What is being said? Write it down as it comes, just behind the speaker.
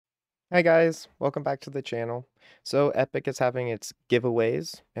Hi guys, welcome back to the channel. So Epic is having its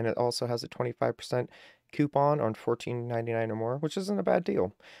giveaways, and it also has a 25% coupon on $14.99 or more, which isn't a bad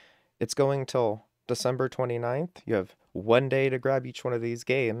deal. It's going till December 29th. You have one day to grab each one of these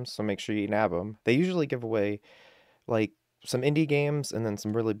games, so make sure you nab them. They usually give away like some indie games and then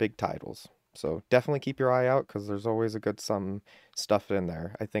some really big titles. So definitely keep your eye out because there's always a good some stuff in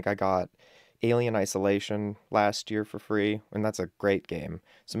there. I think I got Alien Isolation last year for free, and that's a great game.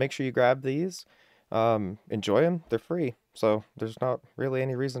 So make sure you grab these. Enjoy them. They're free. So there's not really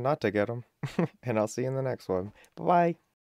any reason not to get them. And I'll see you in the next one. Bye-bye.